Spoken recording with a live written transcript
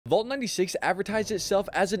Vault 96 advertised itself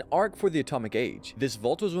as an ark for the atomic age. This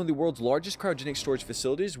vault was one of the world's largest cryogenic storage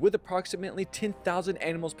facilities with approximately 10,000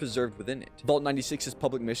 animals preserved within it. Vault 96's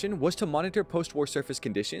public mission was to monitor post-war surface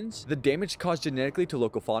conditions, the damage caused genetically to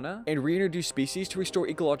local fauna, and reintroduce species to restore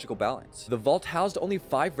ecological balance. The vault housed only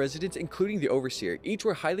 5 residents, including the overseer. Each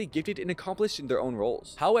were highly gifted and accomplished in their own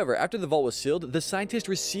roles. However, after the vault was sealed, the scientists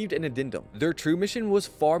received an addendum. Their true mission was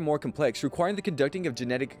far more complex, requiring the conducting of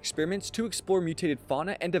genetic experiments to explore mutated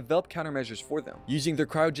fauna and develop countermeasures for them. Using their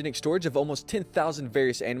cryogenic storage of almost 10,000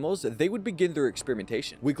 various animals, they would begin their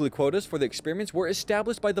experimentation. Weekly quotas for the experiments were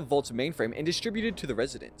established by the vault's mainframe and distributed to the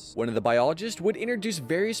residents. One of the biologists would introduce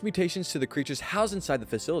various mutations to the creatures housed inside the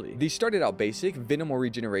facility. These started out basic, venom or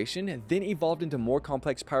regeneration, then evolved into more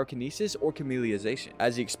complex pyrokinesis or chameleonization.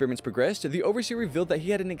 As the experiments progressed, the overseer revealed that he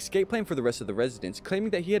had an escape plan for the rest of the residents, claiming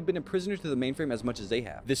that he had been a prisoner to the mainframe as much as they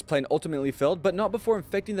have. This plan ultimately failed, but not before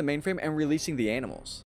infecting the mainframe and releasing the animals.